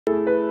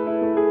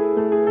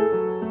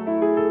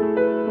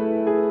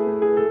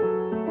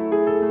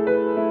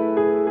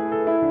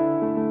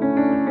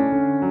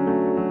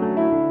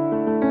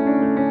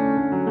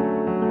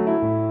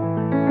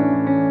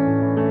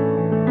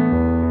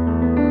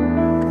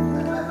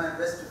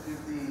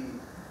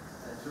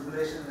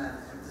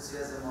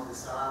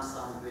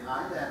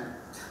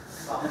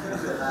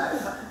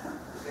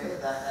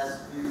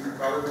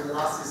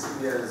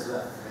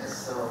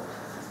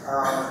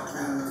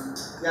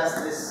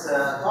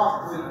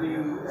be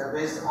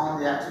based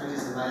on the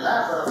activities in my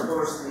lab, but of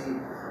course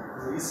the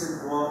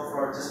recent work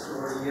for just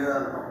over a year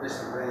on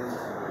computational brain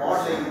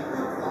modeling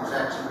with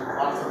interaction with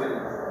parts will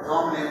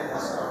dominate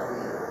most of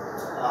the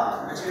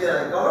material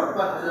I covered,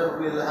 but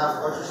we'll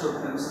have also show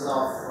glimpses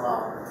of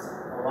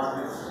what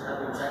we have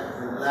been trying to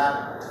do in the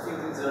lab, a few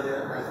things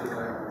earlier, and a few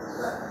things as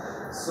well.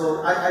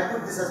 So I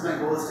put this as my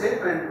goal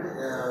statement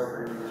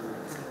when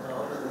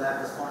the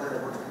lab responded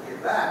about a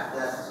decade back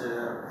that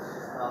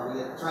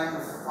we are trying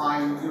to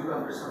find new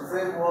computational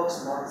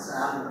frameworks, models and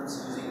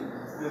algorithms using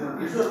human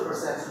visual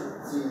perception,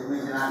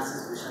 image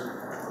analysis, vision,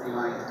 being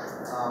my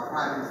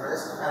prime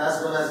interest,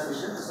 as well as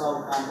vision to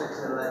solve complex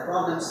real-life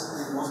problems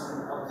in most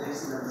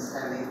objects in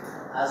understanding,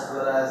 as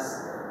well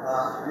as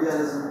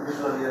realism,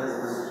 visual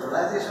realism and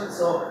visualization.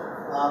 So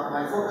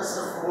my focus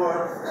of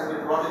work can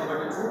be broadly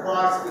divided into two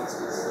parts. It's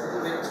a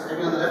little bit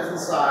maybe on the left hand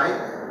side,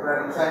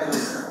 where we try to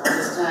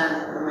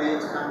understand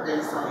image,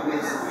 content from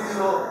image and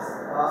video,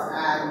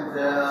 and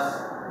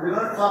we're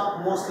going to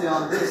talk mostly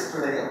on this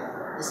today.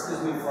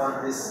 Excuse me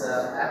for this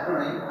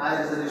acronym,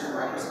 high resolution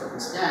microscopic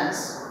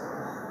scans.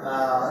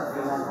 If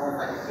you want more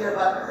back here,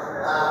 but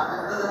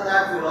other than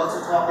that, we'll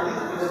also talk a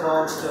little bit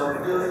about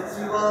video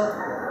retrieval,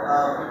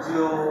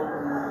 video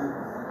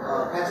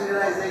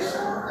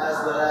categorization, as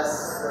well as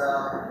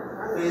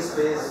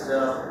face-based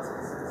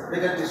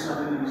recognition of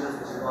individuals,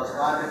 which is called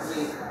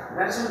biometry. In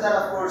addition to that,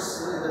 of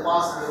course, in the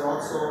past we have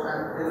also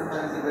currently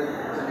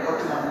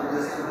working on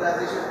video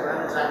stabilization,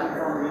 tracking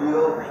from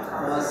video,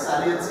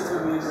 saliency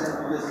from images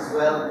and videos as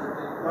well.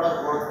 A lot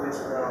of work with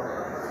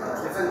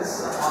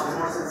defense of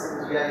remote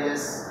sensing,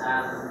 GIS,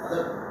 and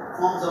other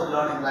forms of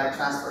learning like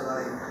transfer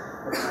learning,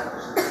 and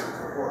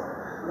so forth.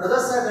 On the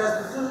other side, there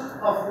is a little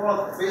of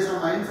work based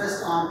on my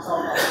interest on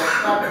some of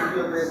the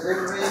video-based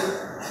rendering,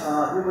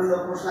 human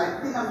locomotion.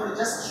 I think I'm going to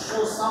just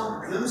show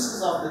some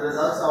glimpses of the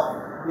results of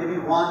maybe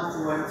 1,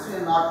 2, and 3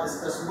 and not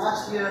discuss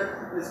much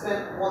here. We'll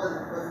spend more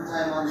than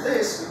time on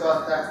this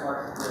because that's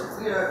what is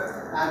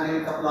here, and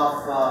maybe a couple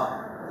of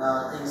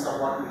things of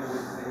what we do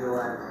with video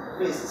and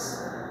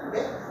faces.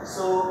 Okay,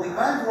 so the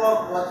current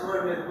work,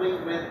 whatever we are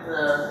doing with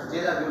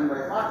data given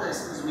by Partha,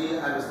 excuse me,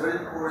 I was very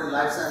poor in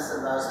life sciences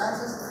and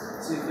biosciences.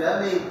 So if you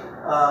have any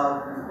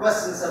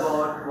questions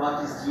about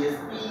what is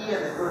GFP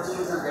and the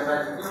proteins and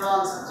hepatic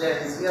neurons,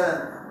 Jay is here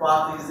and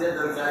Partha is there,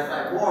 they will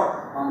clarify more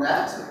on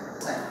that.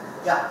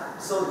 Yeah,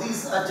 so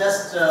these are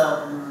just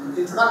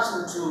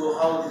introduction to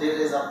how the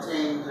data is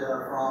obtained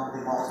from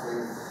the mouse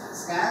brain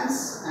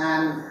scans,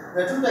 and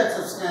there are two types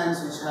of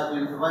scans which have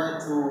been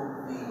provided to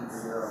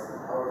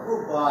our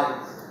group by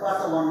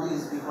Partha. One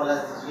is we call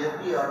as the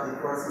GFP or the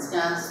fluorescent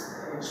scans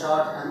in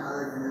short, and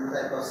other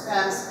type of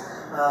scans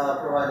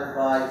provided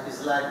by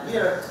his lab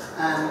here.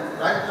 And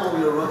right now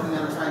we are working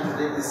on trying to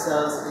take these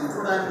cells in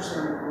 2 dimensions,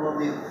 and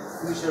probably in the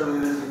future we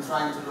will be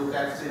trying to look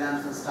at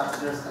 3-dimensional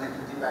structures,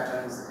 connectivity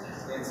patterns,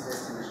 density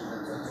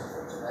estimations, and so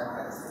forth. So that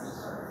kind of thing.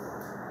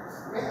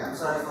 Okay, I'm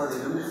sorry for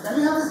the illumination. Can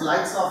we have these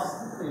lights off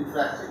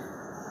interactive?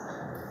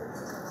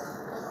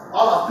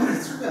 All of it.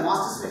 It should be a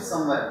master switch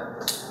somewhere.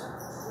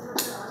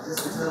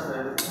 Just reserve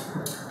everything.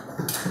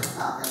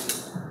 Thank you.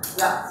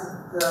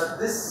 Yeah,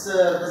 this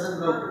doesn't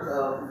look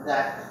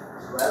that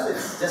well.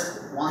 It's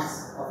just one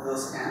of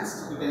those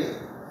scans typically.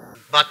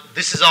 But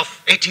this is of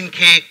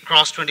 18K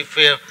cross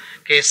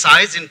 24K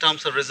size in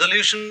terms of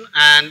resolution,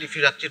 and if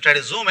you actually try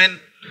to zoom in,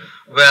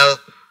 well,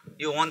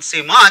 you won't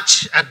see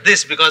much at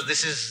this because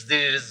this is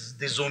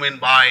the zoom in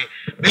by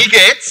Bill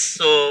Gates.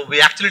 So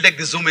we actually take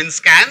the zoom in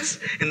scans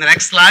in the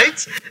next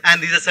slides,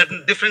 and these are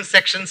certain different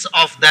sections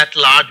of that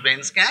large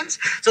brain scans.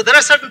 So there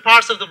are certain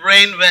parts of the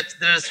brain where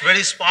there is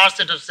very sparse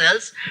set of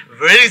cells,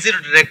 very easy to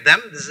detect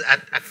them. This is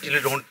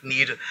actually don't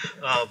need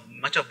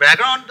much of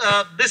background.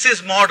 This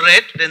is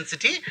moderate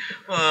density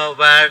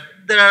where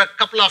there are a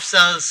couple of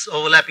cells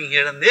overlapping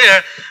here and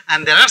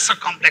there are some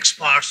complex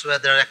parts where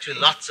there are actually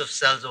lots of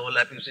cells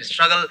overlapping. So we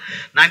struggle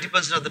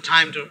 90% of the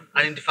time to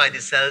identify the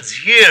cells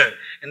here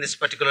in this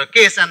particular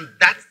case, and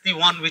that's the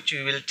one which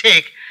we will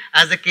take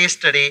as a case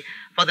study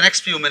for the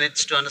next few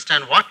minutes to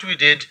understand what we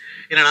did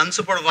in an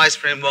unsupervised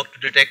framework to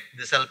detect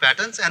the cell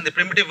patterns. And the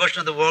primitive version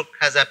of the work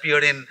has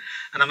appeared in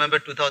November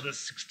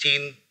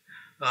 2016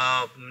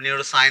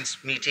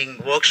 neuroscience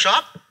meeting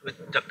workshop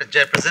with Dr.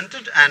 Jay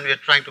presented, and we are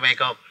trying to make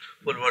a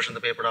full version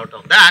of the paper out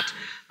of that,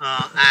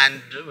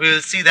 and we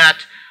will see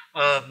that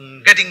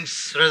getting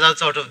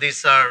results out of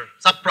these are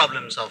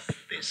sub-problems of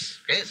this.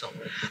 Okay, so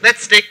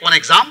let's take one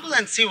example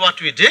and see what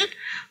we did.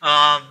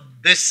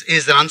 This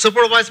is an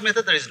unsupervised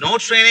method. There is no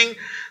training,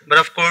 but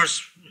of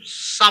course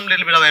some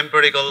little bit of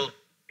empirical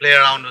play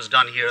around was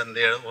done here and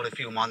there over a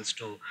few months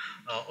to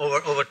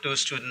over 2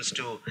 students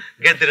to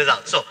get the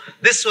results. So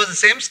this was the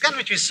same scan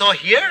which we saw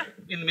here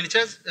in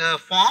miniature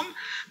form,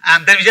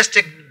 and then we just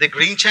take the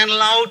green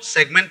channel out,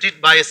 segment it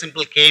by a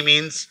simple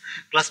k-means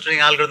clustering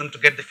algorithm to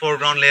get the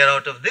foreground layer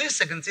out of this.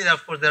 You can see that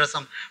of course there are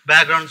some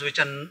backgrounds which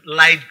are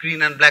light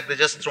green and black, they're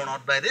just thrown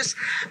out by this,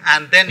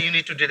 and then you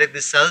need to detect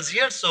the cells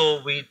here.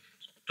 So we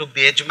took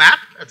the edge map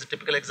as a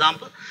typical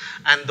example,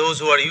 and those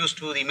who are used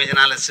to the image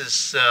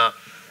analysis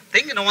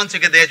thing. Once you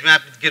get the edge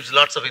map, it gives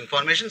lots of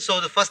information. So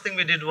the first thing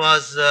we did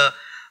was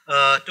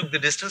took the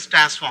distance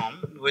transform,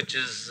 which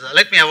is,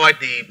 let me avoid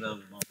the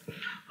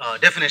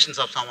definitions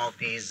of some of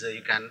these.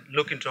 You can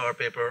look into our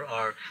paper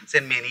or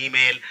send me an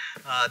email.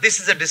 This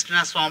is a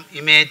distance transform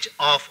image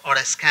of, or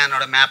a scan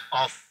or a map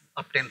of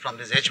obtained from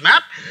this edge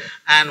map.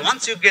 And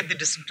once you get the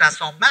distance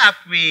transform map,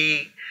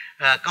 we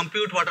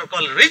compute what are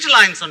called ridge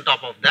lines on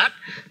top of that.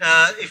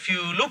 If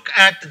you look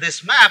at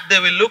this map, they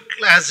will look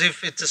as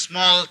if it's a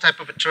small type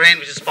of a terrain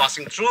which is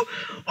passing through,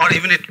 or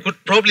even it could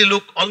probably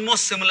look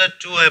almost similar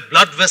to a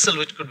blood vessel,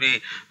 which could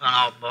be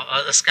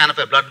a scan of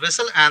a blood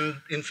vessel. And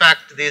in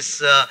fact,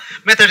 this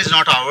method is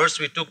not ours.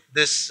 We took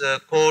this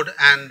code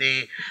and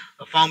the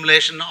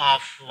formulation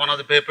of one of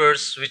the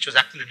papers which was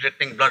actually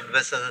detecting blood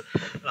vessel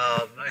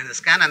in the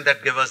scan, and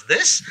that gave us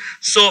this.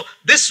 So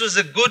this was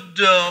a good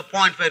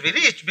point where we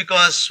reached,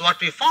 because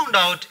what we found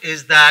out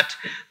is that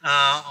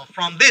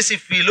from this,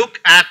 if we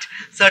look at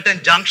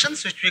certain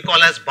junctions which we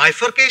call as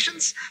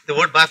bifurcations, the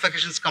word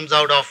bifurcations comes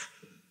out of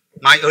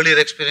my earlier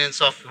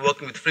experience of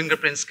working with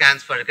fingerprint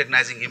scans for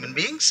recognizing human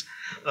beings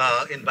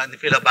in the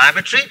field of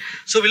biometry.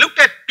 So we looked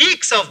at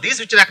peaks of these,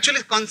 which are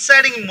actually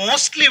coinciding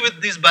mostly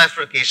with these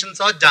bifurcations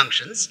or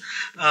junctions.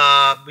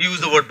 We use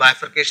the word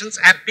bifurcations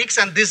at peaks,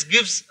 and this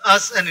gives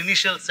us an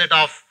initial set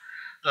of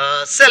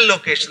cell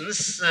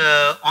locations.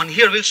 On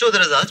here we'll show the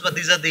results, but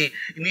these are the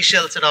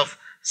initial set of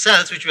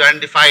cells which we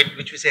identified,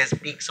 which we say as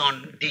peaks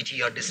on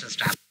DT or distance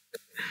transfer,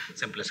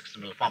 simplest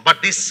form.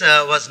 But this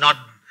was not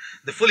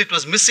the full, it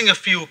was missing a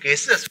few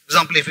cases. For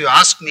example, if you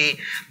ask me,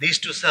 these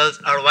two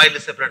cells are widely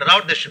separated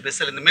out, there should be a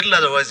cell in the middle,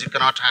 otherwise you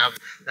cannot have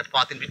that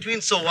path in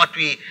between. So what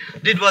we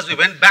did was we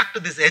went back to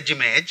this edge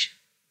image,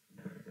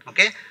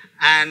 okay,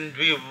 and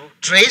we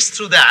traced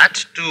through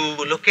that to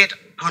locate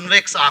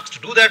convex arcs. To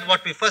do that,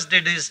 what we first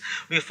did is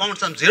we found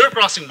some zero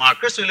crossing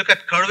markers. So we look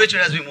at curvature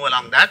as we move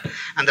along that,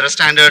 and there are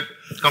standard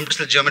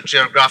computational geometry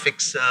or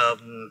graphics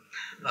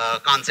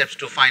concepts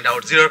to find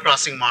out zero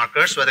crossing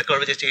markers where the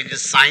curvature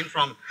changes sign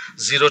from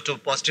 0 to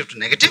positive to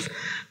negative.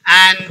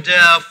 And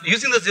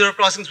using the zero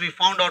crossings, we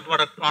found out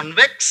what are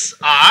convex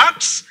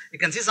arcs. You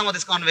can see some of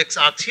these convex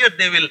arcs here.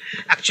 They will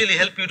actually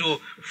help you to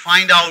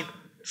find out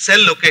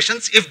cell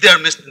locations if they are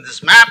missed in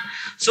this map.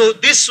 So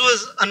this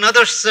was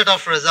another set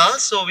of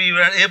results. So we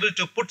were able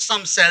to put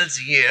some cells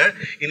here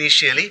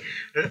initially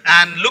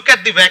and look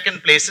at the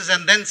vacant places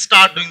and then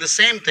start doing the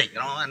same thing,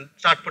 and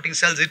start putting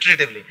cells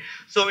iteratively.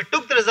 So we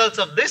took the results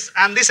of this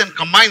and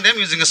combined them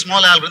using a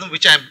small algorithm,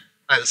 which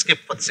I'll skip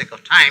for the sake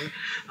of time,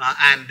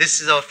 and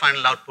this is our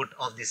final output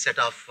of the set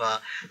of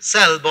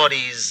cell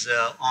bodies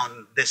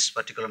on this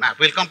particular map.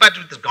 We'll compare it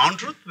with the ground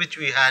truth, which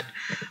we had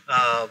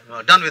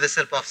done with the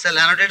help of cell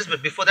annotators,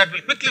 but before that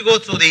we'll quickly go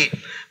through the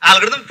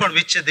algorithm for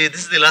which this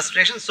is the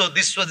illustration. So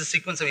this was the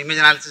sequence of image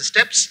analysis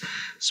steps: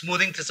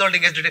 smoothing,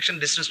 thresholding, edge detection,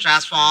 distance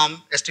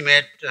transform,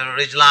 estimate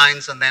ridge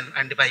lines, and then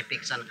identify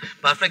peaks and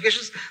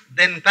bifurcations.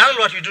 Then in parallel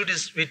what we did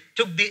is we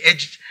took the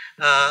edge,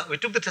 we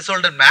took the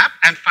thresholded map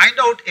and find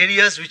out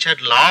areas which had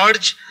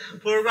large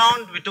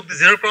foreground. We took the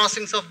zero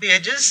crossings of the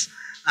edges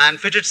and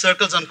fitted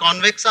circles on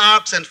convex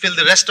arcs and filled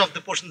the rest of the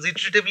portions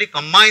iteratively.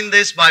 Combine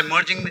this by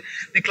merging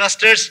the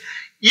clusters.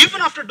 Even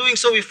after doing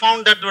so, we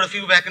found that there were a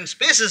few vacant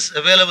spaces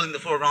available in the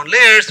foreground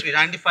layers. We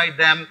identified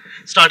them,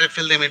 started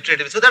filling them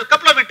iteratively. So there are a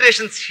couple of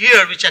iterations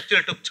here which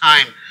actually took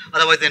time.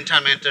 Otherwise, the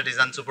entire method is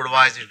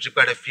unsupervised. It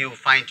required a few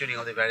fine-tuning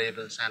of the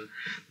variables, and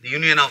the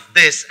union of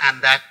this and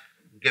that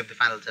gave the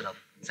final set of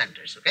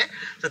centers. Okay,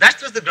 so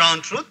that was the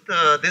ground truth.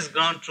 This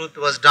ground truth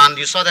was done.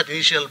 You saw that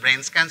initial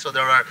brain scan. So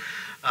there were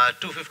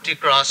 250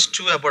 cross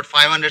 2, about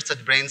 500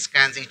 such brain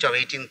scans, each of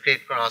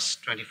 18K cross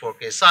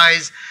 24K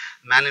size,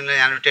 manually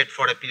annotated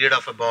for a period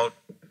of about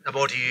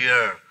a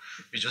year,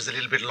 which was a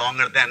little bit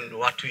longer than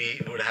what we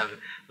would have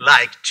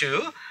liked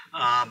to.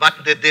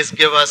 But this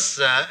gave us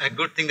a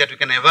good thing that we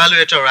can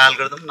evaluate our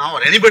algorithm now,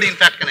 or anybody in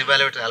fact can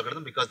evaluate our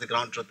algorithm, because the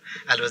ground truth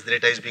algorithm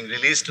data is being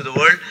released to the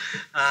world.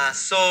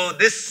 So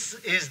this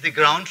is the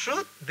ground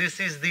truth. This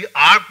is the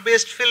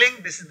arc-based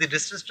filling. This is the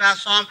distance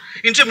transform.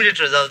 Intermediate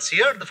results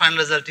here. The final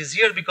result is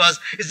here, because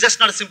it's just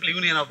not a simple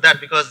union of that,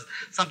 because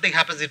something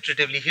happens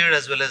iteratively here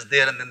as well as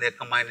there, and then they're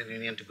combined in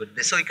union to good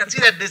this. So you can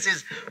see that this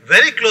is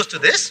very close to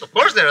this. Of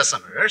course, there are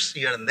some errors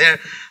here and there,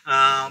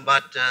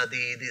 but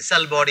the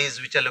cell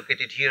bodies which are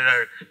located here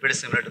are very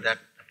similar to that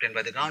obtained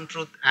by the ground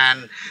truth.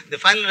 And the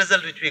final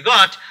result which we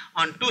got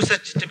on two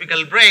such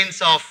typical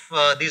brains of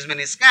these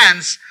many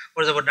scans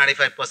was about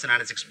 95%,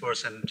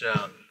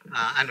 96%,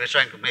 and we're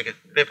trying to make a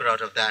paper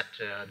out of that.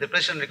 The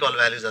precision recall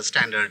values are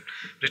standard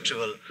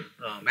retrieval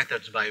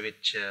methods by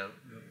which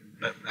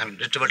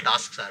retrieval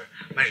tasks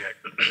are measured.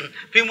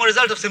 Few more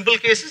results of simple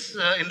cases.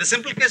 In the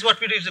simple case,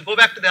 what we do is we go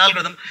back to the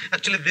algorithm.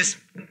 Actually, this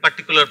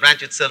particular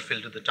branch itself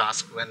will do the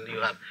task when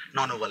you have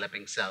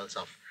non-overlapping cells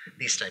of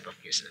these type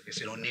of cases, because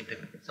you don't need the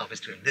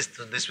sophisticated.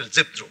 This will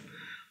zip through.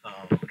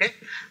 Okay,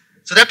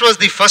 so that was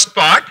the first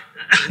part.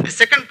 The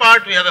second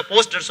part, we have a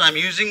poster, so I'm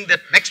using the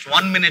next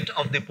 1 minute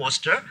of the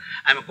poster.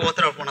 I'm a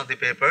co-author of one of the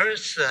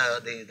papers,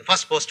 the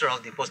first poster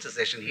of the poster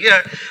session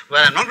here,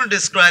 where I'm not going to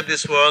describe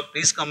this work.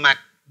 Please come back,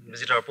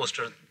 visit our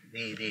poster.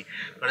 The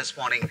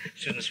corresponding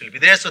students will be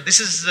there. So this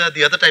is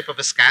the other type of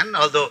a scan,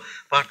 although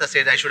Partha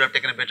said I should have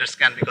taken a better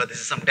scan because this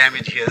is some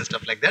damage here and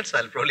stuff like that, so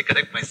I'll probably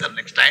correct myself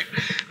next time,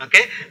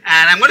 okay.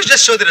 And I'm going to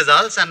just show the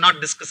results and not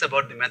discuss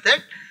about the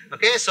method,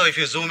 okay. So if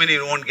you zoom in,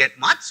 you won't get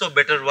much, so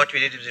better what we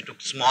did is we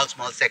took small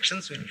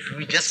sections,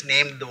 we just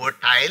named the word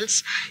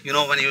tiles, you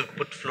know, when you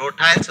put floor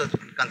tiles, so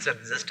consider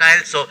this as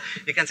tiles, so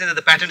you can see that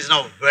the pattern is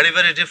now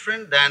very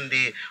different than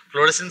the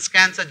fluorescent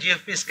scans or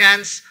GFP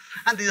scans.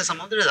 And these are some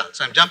of the results.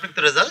 So I'm jumping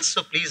to results.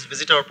 So please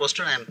visit our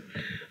poster. I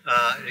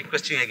am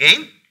requesting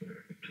again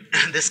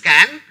the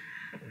scan.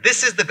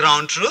 This is the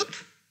ground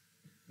truth,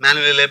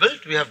 manually labeled.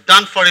 We have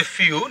done for a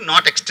few,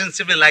 not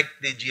extensively like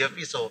the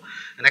GFP. So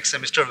next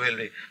semester we will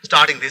be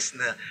starting this in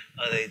the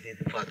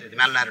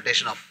manual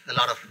annotation of a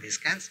lot of these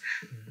scans.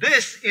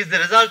 This is the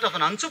result of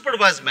an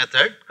unsupervised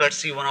method,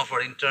 courtesy one of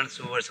our interns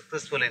who were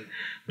successful in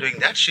doing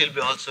that. She'll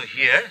be also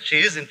here. She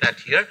is in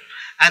fact here.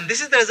 And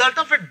this is the result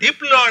of a deep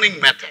learning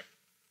method.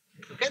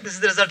 Okay, this is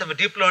the result of a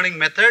deep learning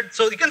method.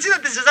 So you can see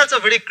that these results are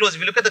very close.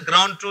 If you look at the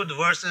ground truth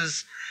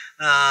versus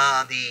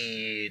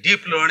the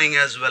deep learning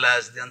as well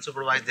as the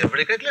unsupervised, they are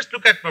very correct. Let's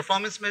look at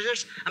performance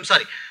measures. I'm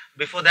sorry,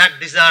 before that,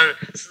 these are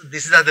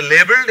the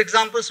labeled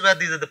examples where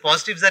these are the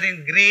positives are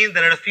in green.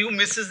 There are a few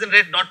misses in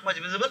red, not much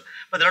visible,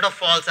 but a lot of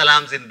false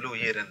alarms in blue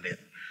here and there.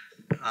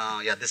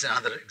 Yeah, this is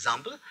another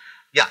example.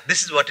 Yeah,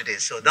 this is what it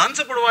is. So the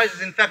unsupervised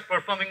is in fact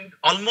performing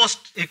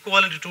almost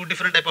equivalent to two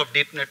different type of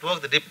deep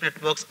networks. The deep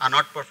networks are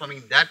not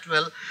performing that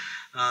well.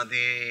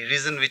 The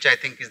reason which I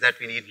think is that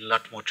we need a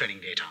lot more training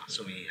data.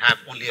 So we have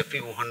only a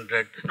few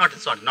hundred,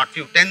 not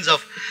few tens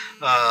of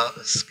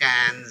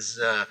scans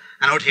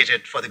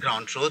annotated for the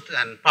ground truth,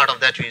 and part of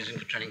that we're using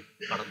for training,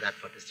 part of that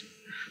for testing.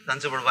 The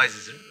unsupervised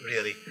is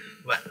really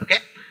well, okay.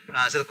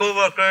 So the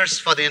co-workers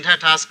for the entire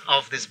task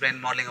of this brain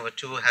modeling over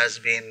 2 has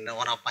been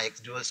one of my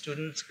ex-dual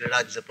students.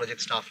 Giriraj is a project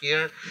staff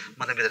here,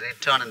 Madam is an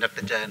intern, and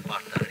Dr. Jay and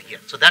Partha are here.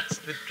 So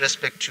that's with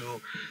respect to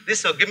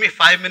this. So give me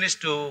 5 minutes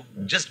to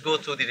just go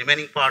through the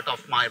remaining part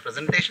of my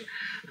presentation,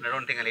 and I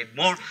don't think I need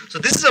more. So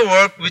this is a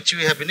work which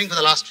we have been doing for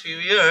the last few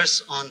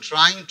years on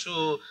trying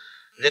to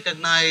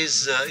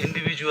recognize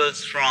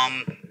individuals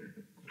from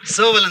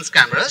surveillance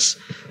cameras,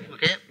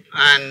 okay.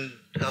 And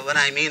when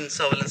I mean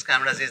surveillance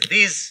cameras is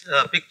these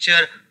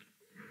picture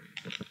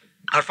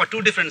are for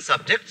two different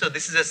subjects. So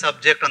this is a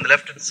subject on the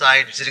left hand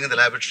side sitting in the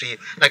laboratory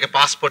like a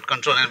passport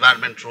control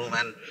environment room,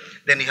 and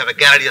then you have a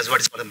gallery as what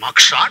is called a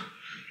mugshot,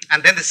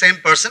 and then the same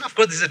person, of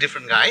course this is a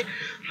different guy,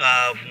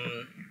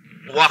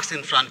 walks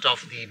in front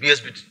of the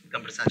BSB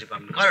computer science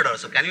department corridor.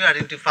 So can you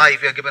identify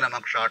if you are given a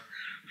mugshot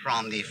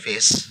from the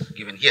face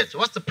given here? So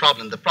what's the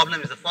problem? The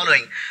problem is the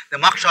following. The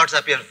mugshots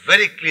appear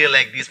very clear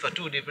like these for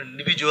two different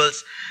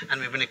individuals,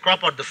 and when you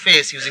crop out the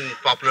face using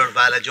popular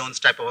Viola-Jones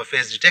type of a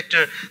face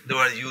detector, they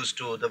were used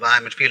to the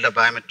field of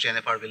biometry,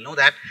 NFR will know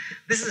that.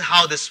 This is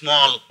how the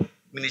small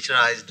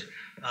miniaturized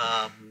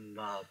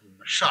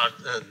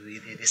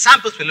the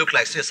samples will look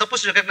like. So you're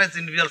supposed to recognize the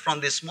individual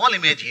from this small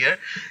image here.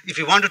 If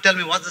you want to tell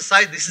me what's the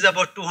size, this is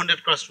about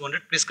 200 cross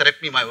 200. Please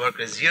correct me, my work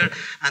is here,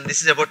 and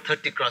this is about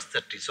 30 cross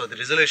 30. So the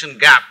resolution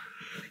gap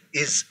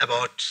is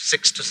about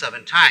 6 to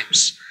 7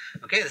 times.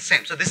 Okay, the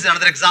same. So this is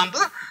another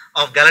example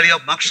of gallery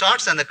of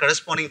mugshots and the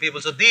corresponding people.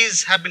 So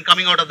these have been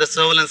coming out of the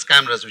surveillance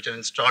cameras which are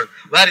installed,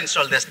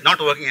 they're not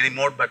working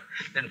anymore, but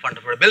they're in front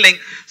of our building.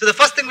 So the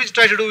first thing we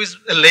try to do is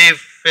a LAVE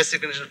face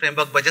recognition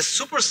framework by just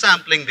super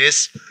sampling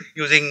this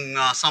using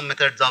some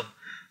methods of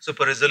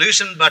super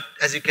resolution. But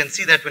as you can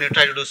see that when you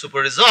try to do super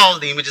resolve,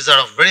 the images are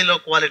of very low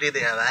quality, they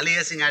have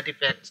aliasing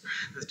artifacts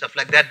and stuff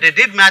like that. They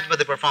did match, but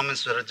the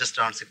performance were just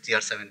around 60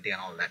 or 70 and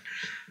all that.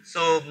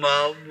 So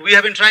we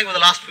have been trying for the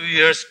last few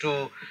years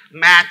to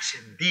match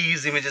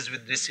these images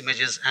with these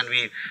images, and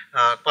we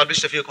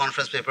published a few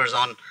conference papers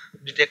on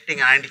detecting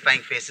and identifying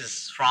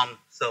faces from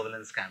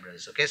surveillance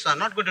cameras. Okay, so I'm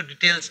not going to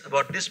details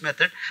about this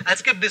method. I'll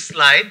skip this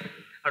slide,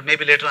 or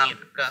maybe later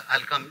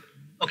I'll come.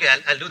 Okay,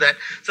 I'll do that.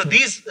 So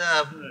these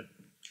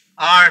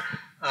are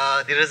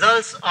the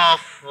results of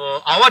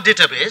our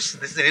database.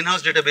 This is an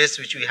in-house database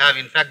which we have.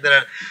 In fact, there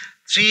are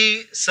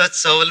 3 such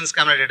surveillance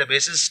camera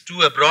databases,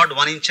 2 abroad,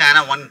 1 in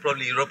China, 1 in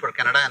probably Europe or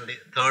Canada, and the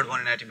third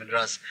one in IIT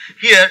Madras.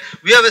 Here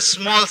we have a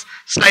small,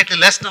 slightly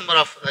less number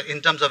of,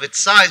 in terms of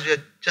its size, we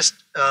are just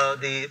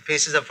the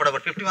faces are for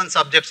about 51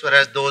 subjects,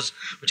 whereas those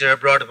which are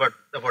abroad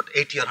about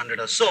 80 or 100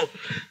 or so.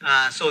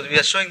 So we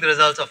are showing the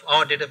results of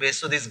our database.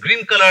 So this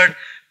green colored,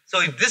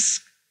 so if this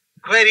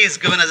query is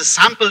given as a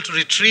sample to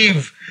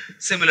retrieve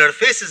similar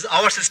faces,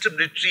 our system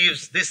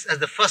retrieves this as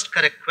the first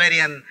correct query,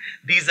 and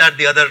these are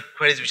the other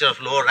queries which are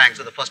of lower rank,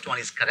 so the first one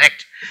is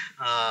correct.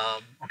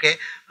 Okay.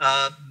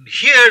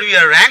 Here we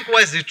are rank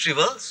wise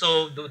retrieval,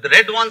 so the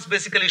red ones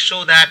basically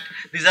show that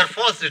these are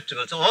false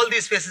retrieval. So all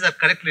these faces are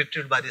correctly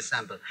retrieved by this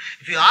sample.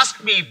 If you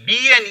ask me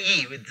B and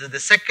E, with the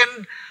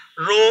second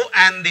row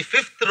and the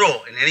fifth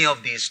row in any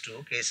of these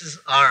two cases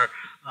are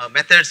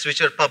methods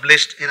which are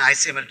published in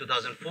ICML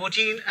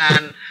 2014,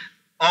 and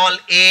all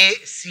A,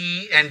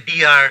 C and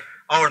D are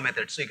our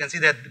methods. So you can see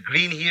that the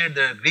green here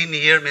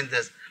means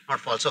there's not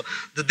false. So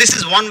this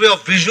is one way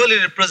of visually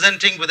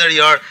representing whether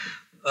your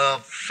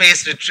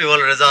phase retrieval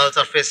results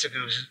or phase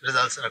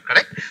results are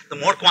correct. The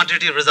more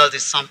quantitative result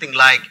is something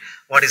like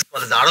what is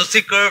called as the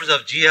ROC curves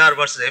of GR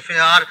versus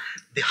FAR.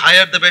 The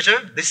higher the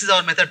better. This is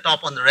our method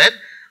top on the red.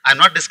 I'm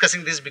not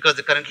discussing this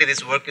because currently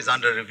this work is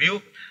under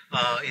review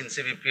in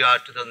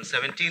CBPR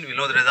 2017. We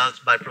know the results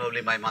by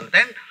probably by month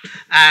end,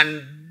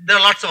 and there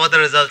are lots of other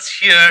results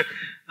here,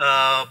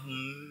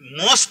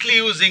 mostly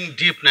using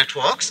deep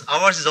networks.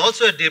 Ours is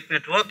also a deep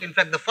network. In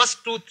fact, the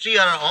first 2, 3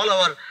 are all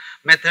our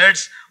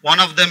methods. One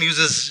of them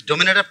uses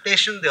domain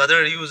adaptation, the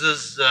other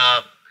uses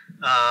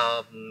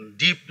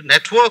deep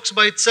networks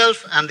by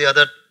itself, and the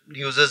other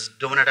uses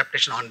domain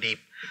adaptation on deep.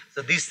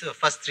 So these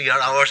first 3 are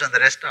ours, and the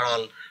rest are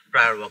all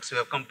prior works. We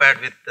have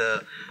compared with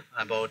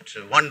about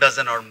 1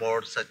 dozen or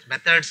more such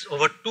methods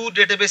over 2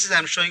 databases. I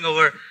am showing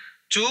over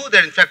 2.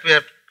 That in fact we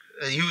have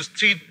used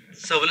 3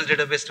 surveillance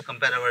databases to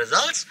compare our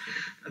results.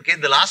 Okay,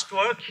 the last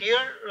work here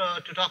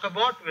to talk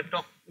about,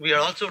 we are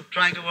also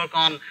trying to work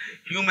on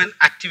human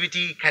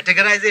activity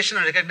categorization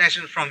and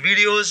recognition from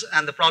videos,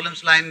 and the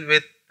problems lie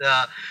with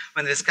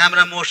when there is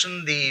camera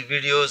motion, the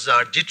videos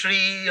are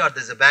jittery, or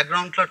there is a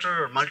background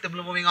clutter or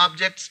multiple moving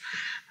objects.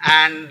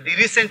 And the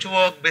recent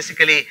work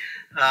basically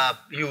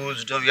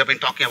we have been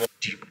talking about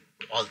deep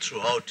all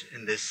throughout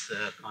in this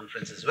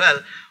conference as well,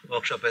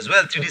 workshop as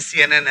well, 3D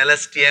CNN,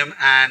 LSTM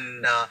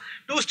and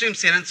 2-stream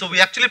CNN. So we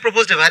actually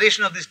proposed a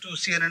variation of this 2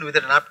 CNN with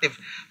adaptive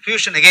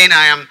fusion. Again,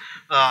 I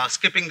am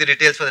skipping the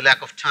details for the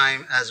lack of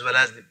time, as well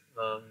as the,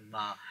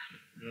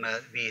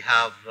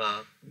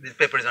 this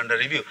paper is under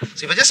review.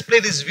 So if I just play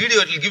this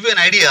video, it will give you an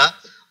idea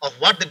of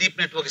what the deep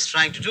network is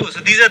trying to do. So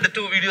these are the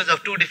 2 videos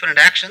of 2 different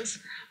actions.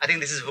 I think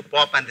this is hip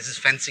hop and this is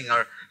fencing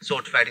or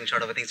sword fighting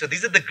sort of a thing. So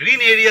these are the green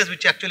areas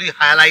which actually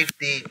highlight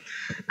the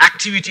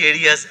activity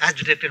areas as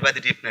detected by the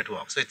deep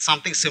network. So it's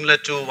something similar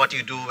to what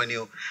you do when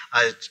you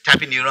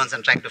tap in neurons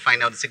and trying to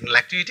find out the signal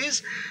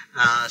activities.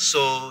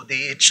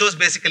 It shows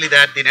basically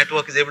that the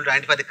network is able to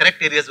identify the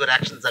correct areas where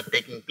actions are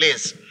taking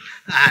place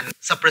and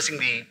suppressing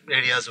the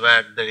areas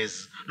where there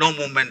is no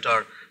movement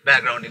or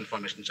background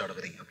information sort of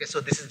a thing. Okay, so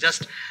this is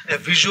just a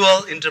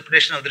visual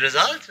interpretation of the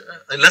result,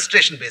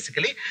 illustration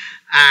basically,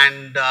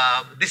 and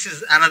this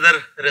is another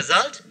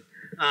result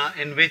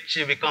in which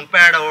we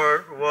compared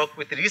our work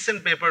with a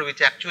recent paper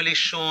which actually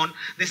shown,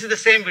 this is the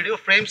same video,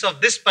 frames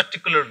of this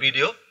particular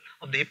video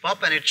of the hip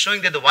hop, and it's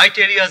showing that the white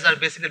areas are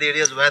basically the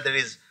areas where there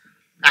is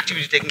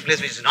activity taking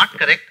place which is not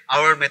correct.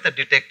 Our method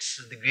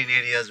detects the green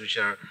areas which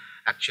are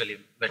actually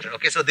better.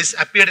 Okay, so this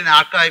appeared in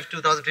Archive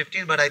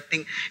 2015, but I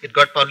think it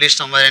got published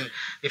somewhere in,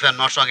 if I'm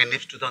not wrong, in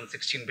NIPS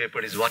 2016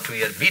 paper is what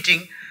we are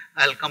beating.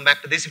 I'll come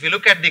back to this. If you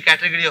look at the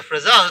category of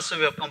results, so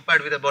we have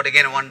compared with about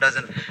again 1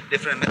 dozen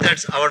different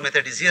methods. Our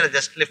method is here. I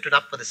just lift it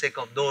up for the sake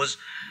of those,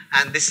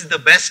 and this is the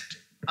best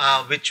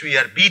which we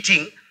are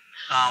beating,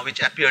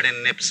 which appeared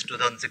in NIPS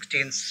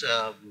 2016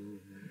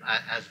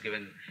 as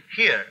given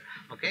here.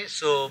 Okay,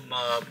 so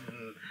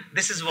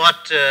this is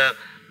what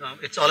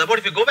it's all about.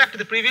 If you go back to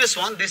the previous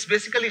one, this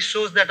basically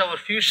shows that our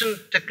fusion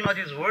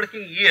technology is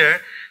working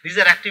here. These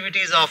are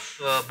activities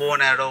of bow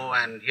and arrow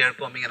and hair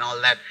combing and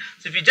all that.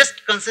 So if you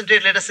just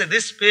concentrate, let us say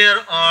this pair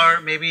or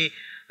maybe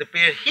the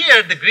pair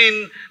here, the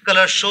green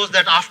color shows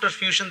that after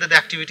fusion that the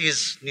activity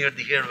is near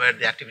the hair where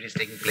the activity is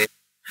taking place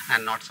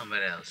and not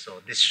somewhere else.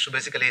 So this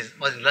basically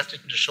was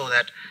illustrated to show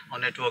that our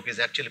network is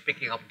actually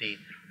picking up the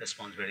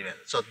response very well.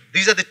 So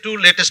these are the 2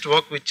 latest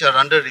work which are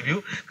under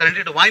review.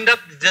 Currently to wind up,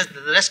 just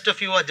the rest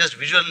of you are just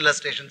visual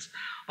illustrations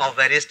of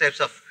various types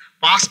of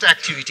past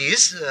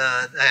activities.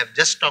 I have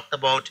just talked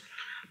about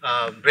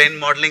brain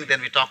modeling,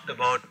 then we talked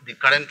about the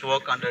current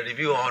work under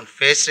review on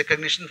face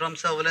recognition from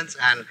surveillance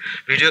and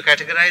video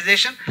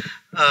categorization.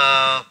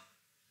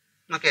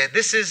 Okay,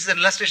 this is an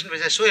illustration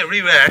which I show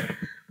everywhere.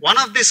 One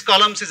of these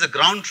columns is a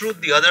ground truth,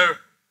 the other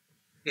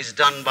is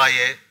done by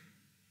a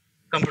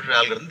computer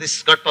algorithm.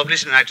 This got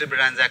published in an IIT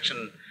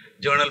transaction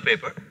journal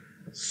paper.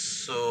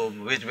 So,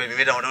 which we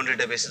made our own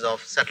databases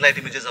of satellite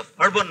images of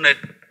urban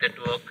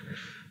network.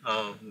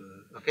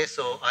 Okay,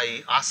 so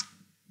I asked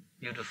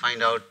you to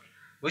find out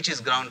which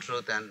is ground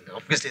truth, and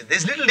obviously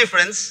there's little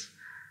difference,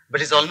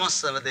 but it's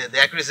almost the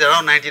accuracy is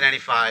around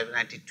 90-95,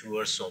 92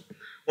 or so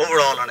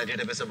overall on a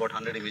database of about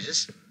 100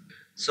 images.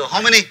 So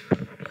how many?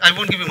 I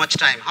won't give you much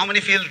time. How many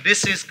feel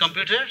this is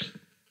computer?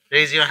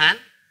 Raise your hand.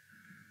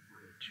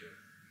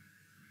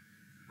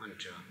 1,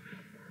 2.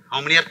 How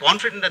many are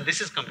confident that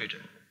this is computer?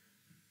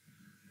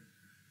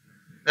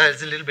 That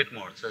is a little bit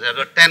more. So there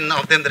are 10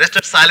 of them. The rest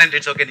are silent.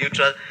 It's okay,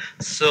 neutral.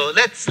 So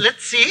let's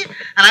see, and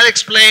I'll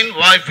explain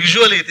why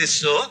visually it is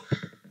so.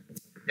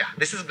 Yeah,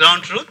 this is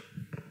ground truth,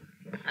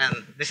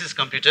 and this is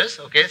computers.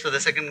 Okay, so the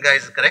second guy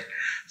is correct.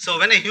 So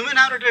when a human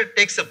operator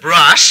takes a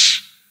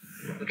brush,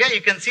 okay,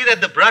 you can see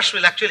that the brush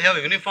will actually have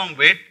a uniform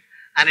weight,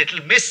 and it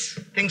will miss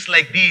things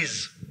like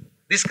these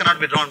This cannot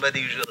be drawn by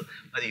the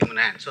human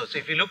hand. So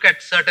if you look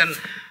at certain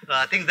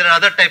things, there are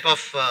other type of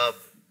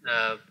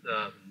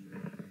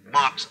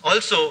marks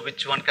also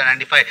which one can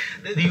identify.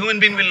 The human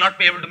being will not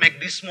be able to make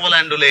these small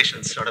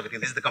undulations sort of a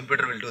thing. This is the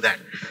computer will do that,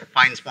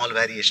 find small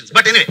variations.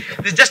 But anyway,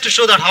 this is just to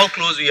show that how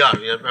close we are.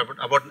 We are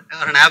about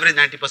on an average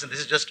 90%. This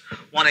is just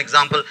one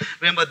example.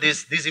 Remember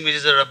these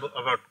images are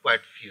about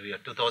quite few here.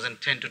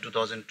 2010 to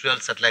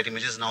 2012 satellite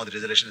images. Now the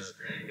resolution is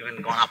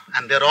even gone up,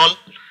 and they're all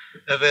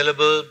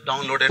available,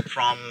 downloaded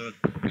from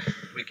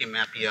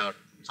Wikimapia or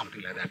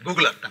something like that.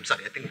 Google Earth, I'm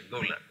sorry, I think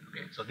Google Earth.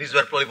 Okay, so these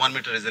were probably 1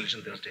 meter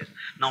resolution those days.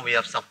 Now we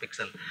have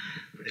sub-pixel.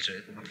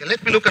 Okay,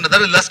 let me look at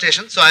another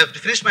illustration. So I have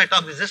finished my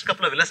talk. There's just a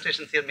couple of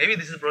illustrations here. Maybe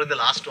this is probably the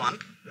last one.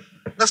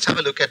 Let's have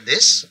a look at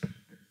this.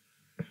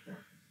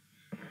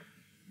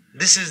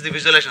 This is the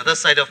visualization, other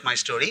side of my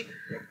story.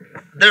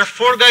 There are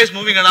 4 guys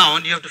moving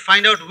around. You have to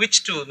find out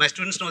which 2. My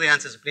students know the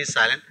answers. Please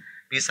silent.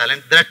 Be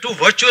silent. There are 2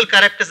 virtual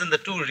characters and the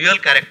 2 real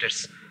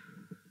characters.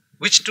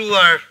 Which 2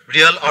 are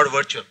real or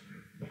virtual?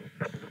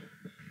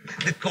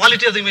 The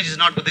quality of the image is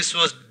not good. This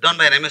was done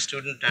by an MS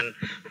student and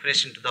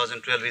finished in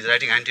 2012. He's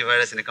writing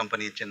antivirus in a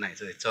company in Chennai,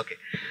 so it's okay.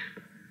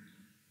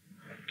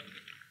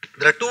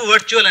 There are 2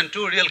 virtual and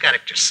 2 real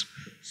characters.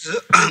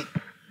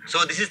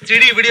 So this is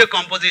 3D video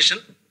composition.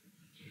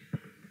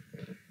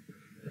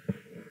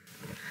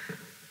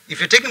 If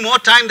you're taking more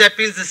time, that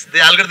means the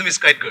algorithm is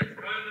quite good.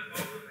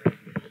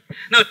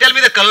 Now tell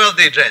me the color of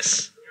the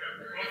dress.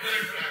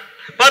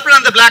 Purple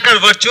and the black are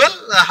virtual.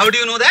 How do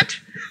you know that?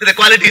 The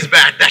quality is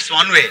bad. That's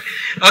one way.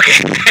 Okay.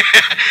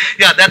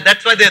 Yeah,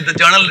 that's why the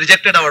journal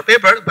rejected our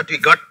paper, but we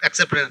got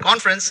accepted in a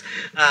conference.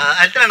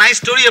 I'll tell a nice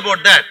story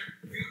about that.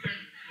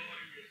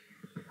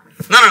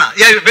 No.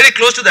 Yeah, very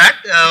close to that.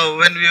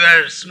 When we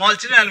were small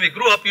children and we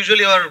grew up,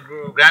 usually our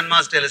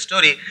grandmas tell a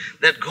story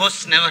that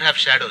ghosts never have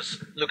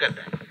shadows. Look at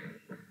that.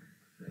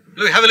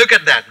 Have a look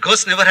at that.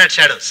 Ghosts never had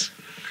shadows.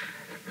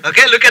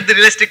 Okay, look at the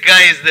realistic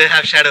guys. They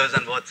have shadows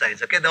on both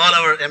sides. Okay, they're all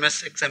our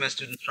ex-MS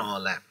students from our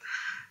lab.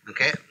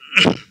 Okay,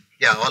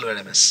 yeah, all were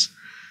MS.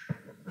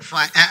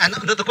 Fine. And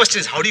the question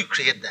is, how do you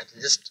create that?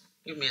 Just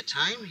give me a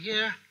time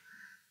here.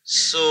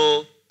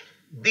 So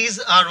these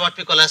are what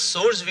we call as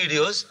source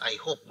videos. I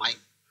hope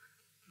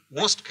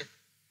most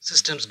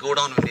systems go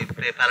down when we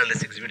play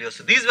paralytics videos.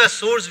 So these were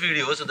source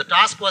videos. So the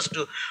task was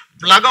to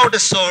plug out a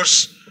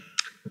source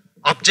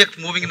object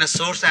moving in a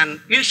source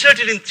and insert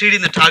it in 3D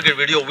in the target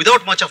video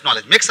without much of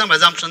knowledge. Make some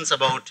assumptions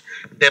about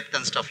depth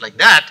and stuff like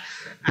that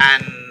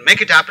and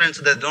make it apparent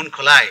so that they don't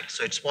collide.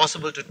 So it's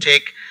possible to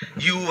take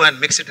you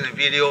and mix it in a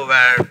video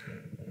where,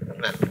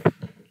 well,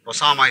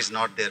 Osama is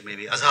not there,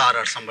 maybe Azhar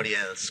or somebody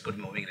else could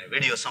be moving in a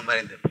video somewhere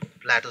in the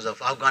plateaus of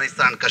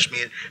Afghanistan,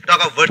 Kashmir.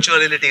 Talk of virtual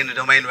reality in a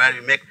domain where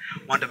we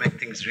want to make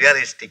things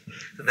realistic,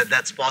 so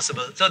that's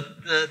possible. So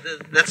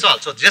that's all.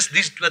 So just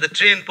these were the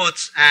 3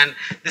 inputs, and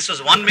this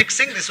was one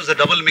mixing. This was a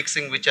double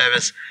mixing which I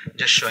was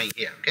just showing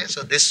here. Okay,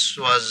 so this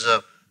was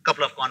a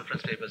couple of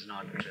conference papers.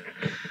 Not.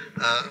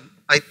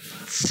 I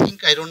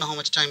think I don't know how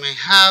much time I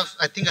have.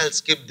 I think I'll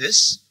skip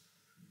this,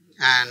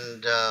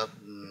 and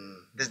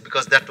this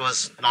because that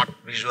was not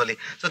visually.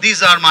 So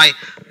these are my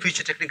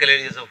future technical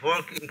areas of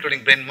work,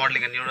 including brain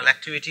modeling and neural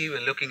activity.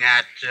 We're looking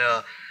at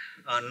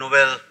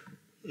novel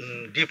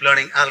deep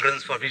learning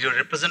algorithms for visual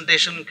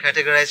representation,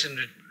 categorization,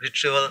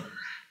 retrieval,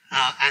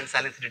 and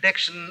silence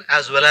detection,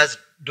 as well as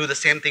do the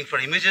same thing for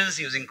images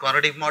using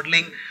cognitive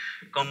modeling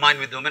combined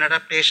with domain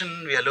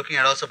adaptation. We are looking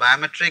at also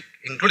biometric,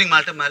 including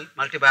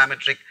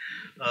multi-biometric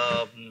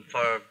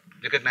for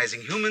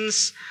recognizing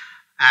humans,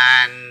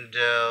 and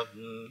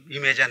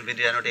image and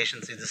video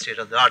annotations is the state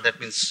of the art. That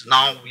means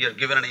now we are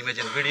given an image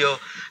and video.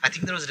 I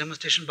think there was a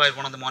demonstration by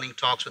one of the morning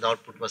talks with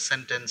output was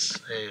sentence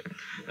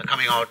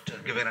coming out,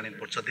 given an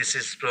input. So this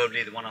is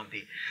probably one of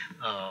the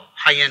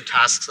high-end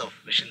tasks of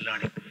machine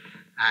learning,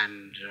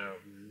 and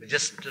we're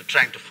just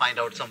trying to find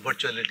out some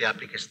virtuality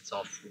applications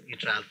of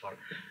eTrial for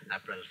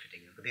apparel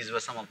fitting. These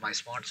were some of my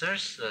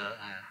sponsors.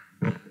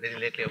 Very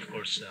lately, of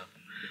course,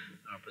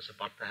 Professor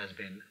Partha has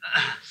been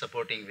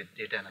supporting with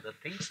data and other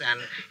things. And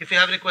if you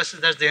have any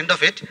questions, that's the end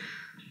of it.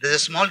 There's a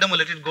small demo.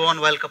 Let it go on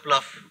while a couple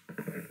of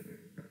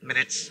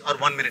minutes or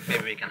 1 minute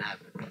maybe we can have.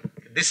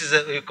 This is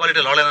we call it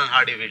a Laurel and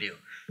Hardy video,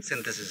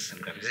 synthesis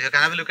and graphics. You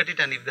can have a look at it,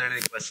 and if there are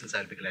any questions,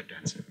 I'll be glad to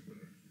answer.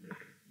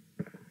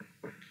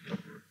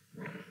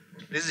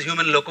 This is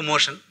human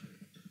locomotion,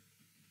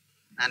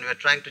 and we're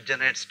trying to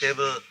generate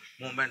stable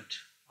movement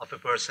of a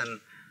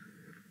person.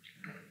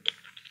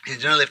 In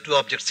general, if 2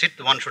 objects hit,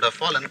 one should have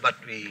fallen, but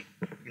we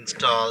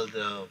install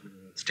the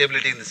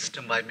stability in the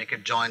system by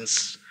making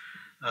joints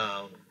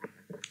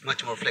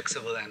much more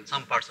flexible and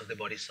some parts of the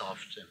body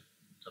soft and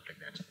stuff like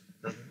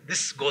that.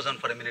 This goes on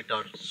for a minute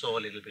or so, a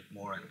little bit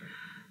more,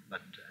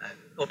 but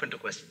open to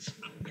questions.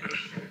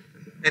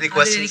 Any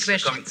questions? Any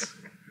questions?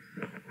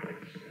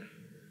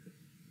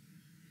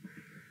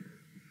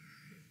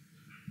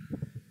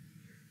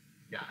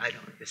 Yeah, I know.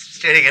 Just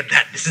staring at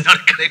that. This is not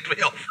a correct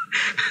way of.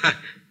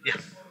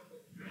 Yeah.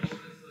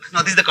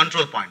 No, this is the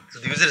control point. So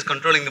the user is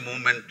controlling the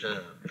movement.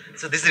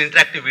 So this is an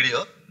interactive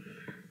video.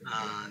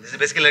 This is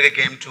basically like a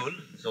game tool,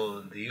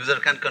 so the user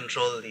can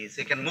control these.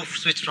 You can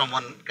switch from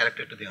one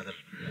character to the other.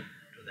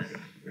 To that.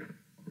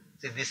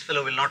 See, this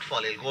fellow will not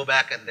fall. He'll go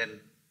back and then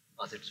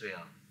pass its way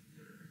out.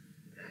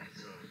 Okay,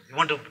 so you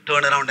want to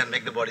turn around and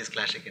make the bodies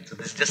clash again. So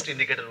this is just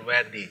indicator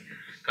where the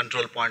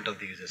control point of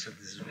the user. So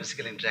this is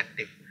basically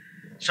interactive,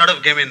 sort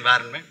of game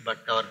environment, but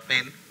our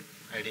main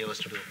idea was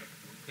to do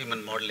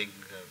human modeling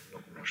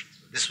locomotion.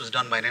 So this was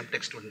done by an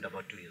MTech student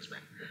about 2 years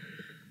back.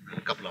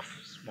 A couple of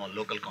small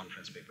local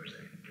conference papers.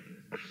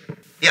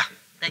 Yeah,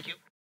 thank you.